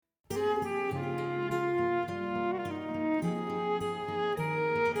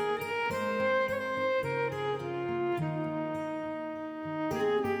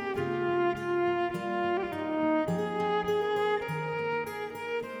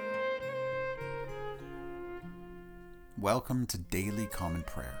Welcome to Daily Common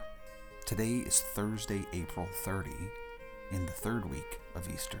Prayer. Today is Thursday, April 30, in the third week of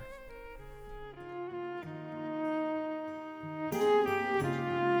Easter.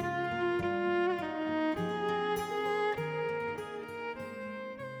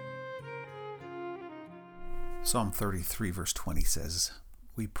 Psalm 33 verse 20 says,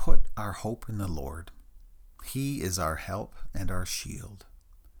 "We put our hope in the Lord. He is our help and our shield."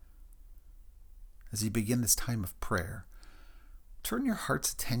 As you begin this time of prayer, turn your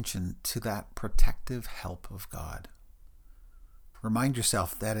heart's attention to that protective help of God. Remind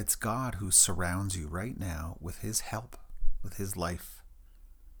yourself that it's God who surrounds you right now with His help, with His life.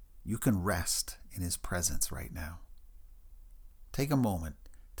 You can rest in His presence right now. Take a moment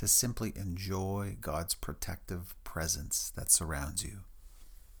to simply enjoy God's protective presence that surrounds you.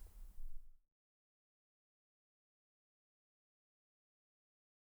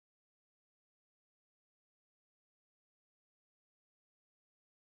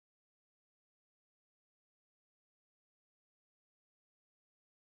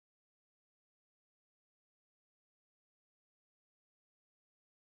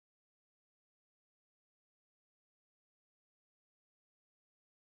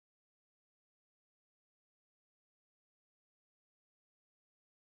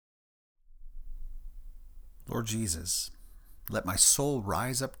 Lord Jesus, let my soul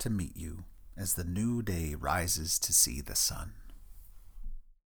rise up to meet you as the new day rises to see the sun.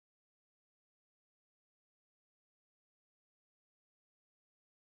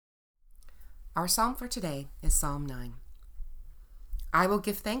 Our psalm for today is Psalm 9. I will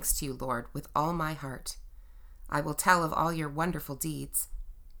give thanks to you, Lord, with all my heart. I will tell of all your wonderful deeds.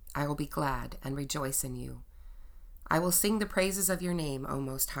 I will be glad and rejoice in you. I will sing the praises of your name, O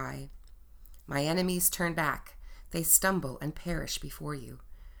Most High. My enemies turn back. They stumble and perish before you.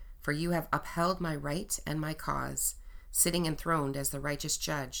 For you have upheld my right and my cause, sitting enthroned as the righteous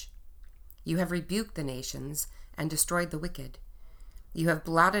judge. You have rebuked the nations and destroyed the wicked. You have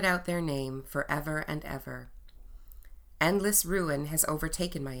blotted out their name forever and ever. Endless ruin has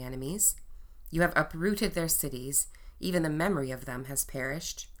overtaken my enemies. You have uprooted their cities. Even the memory of them has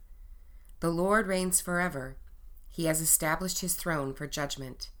perished. The Lord reigns forever. He has established his throne for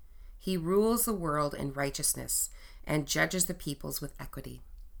judgment. He rules the world in righteousness and judges the peoples with equity.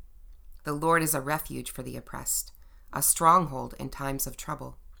 The Lord is a refuge for the oppressed, a stronghold in times of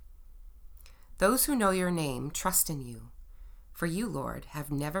trouble. Those who know your name trust in you, for you, Lord,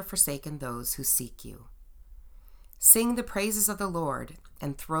 have never forsaken those who seek you. Sing the praises of the Lord,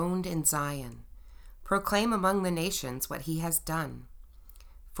 enthroned in Zion. Proclaim among the nations what he has done.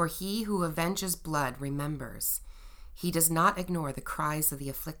 For he who avenges blood remembers. He does not ignore the cries of the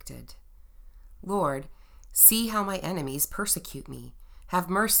afflicted. Lord, see how my enemies persecute me. Have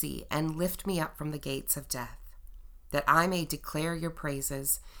mercy and lift me up from the gates of death, that I may declare your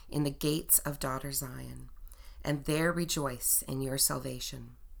praises in the gates of daughter Zion, and there rejoice in your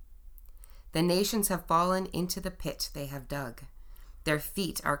salvation. The nations have fallen into the pit they have dug. Their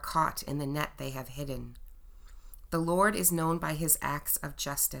feet are caught in the net they have hidden. The Lord is known by his acts of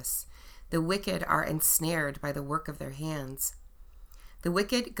justice. The wicked are ensnared by the work of their hands. The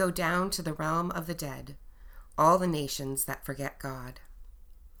wicked go down to the realm of the dead, all the nations that forget God.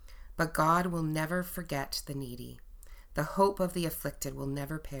 But God will never forget the needy. The hope of the afflicted will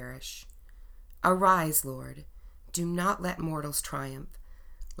never perish. Arise, Lord. Do not let mortals triumph.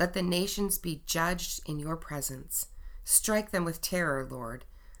 Let the nations be judged in your presence. Strike them with terror, Lord.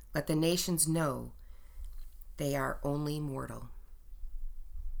 Let the nations know they are only mortal.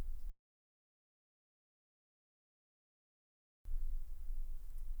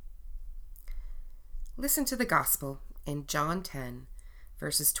 Listen to the Gospel in John 10,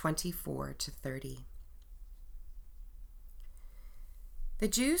 verses 24 to 30. The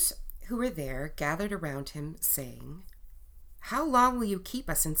Jews who were there gathered around him, saying, "How long will you keep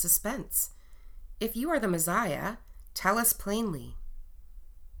us in suspense? If you are the Messiah, tell us plainly."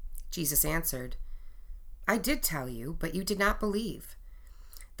 Jesus answered, "I did tell you, but you did not believe.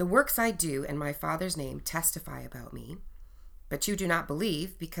 The works I do in my Father's name testify about me, but you do not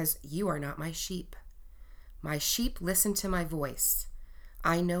believe because you are not my sheep. My sheep listen to my voice.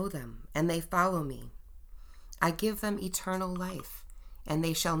 I know them, and they follow me. I give them eternal life, and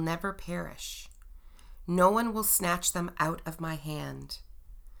they shall never perish. No one will snatch them out of my hand.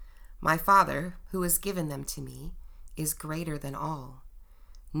 My Father, who has given them to me, is greater than all.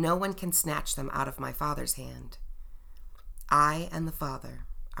 No one can snatch them out of my Father's hand. I and the Father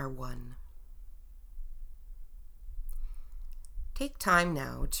are one." Take time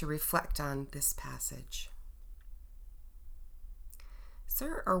now to reflect on this passage. Is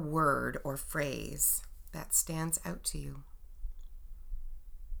there a word or phrase that stands out to you?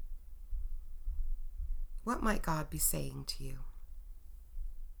 What might God be saying to you?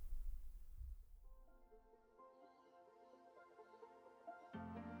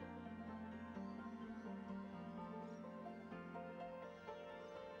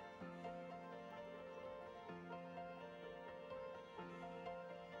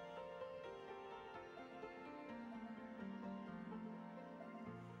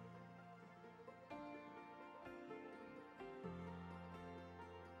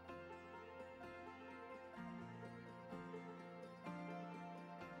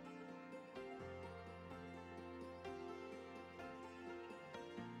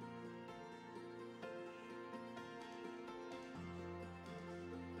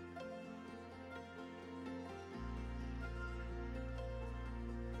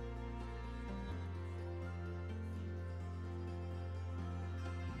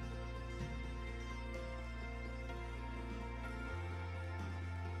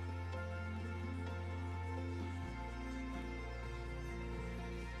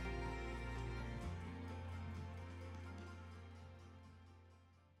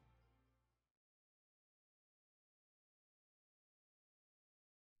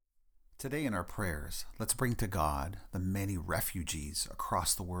 Today in our prayers, let's bring to God the many refugees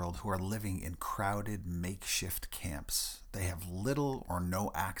across the world who are living in crowded makeshift camps. They have little or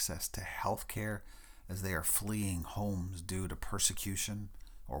no access to health care as they are fleeing homes due to persecution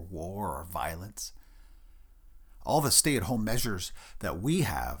or war or violence. All the stay-at-home measures that we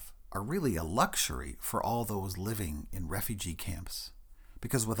have are really a luxury for all those living in refugee camps.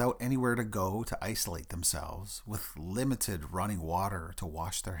 Because without anywhere to go to isolate themselves, with limited running water to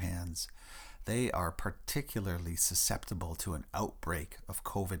wash their hands, they are particularly susceptible to an outbreak of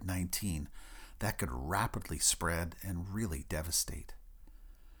COVID-19 that could rapidly spread and really devastate.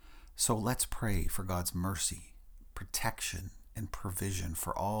 So let's pray for God's mercy, protection, and provision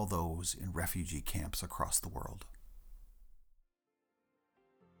for all those in refugee camps across the world.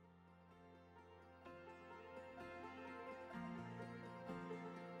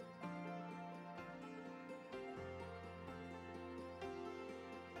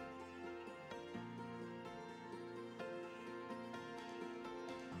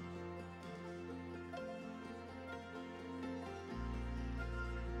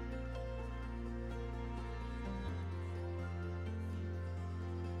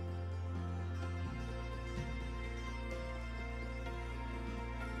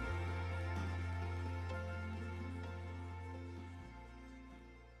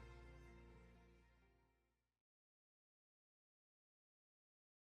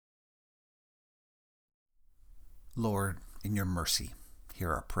 Lord, in your mercy,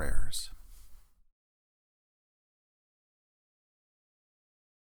 hear our prayers.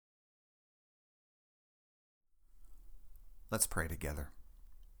 Let's pray together.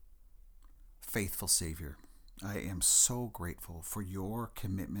 Faithful Savior, I am so grateful for your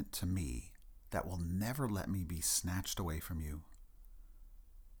commitment to me that will never let me be snatched away from you.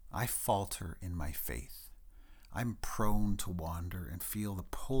 I falter in my faith. I'm prone to wander and feel the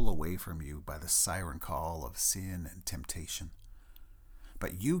pull away from you by the siren call of sin and temptation.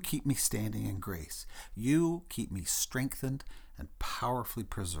 But you keep me standing in grace. You keep me strengthened and powerfully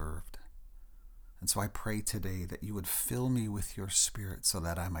preserved. And so I pray today that you would fill me with your Spirit so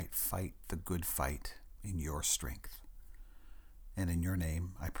that I might fight the good fight in your strength. And in your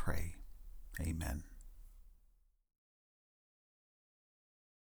name I pray. Amen.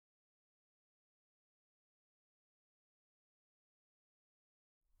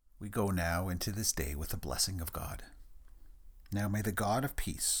 We go now into this day with the blessing of God. Now may the God of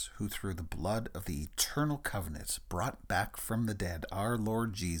peace, who through the blood of the eternal covenant brought back from the dead our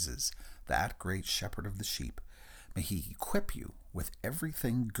Lord Jesus, that great shepherd of the sheep, may he equip you with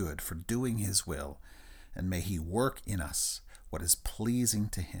everything good for doing his will, and may he work in us what is pleasing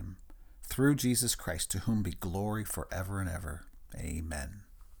to him, through Jesus Christ, to whom be glory forever and ever. Amen.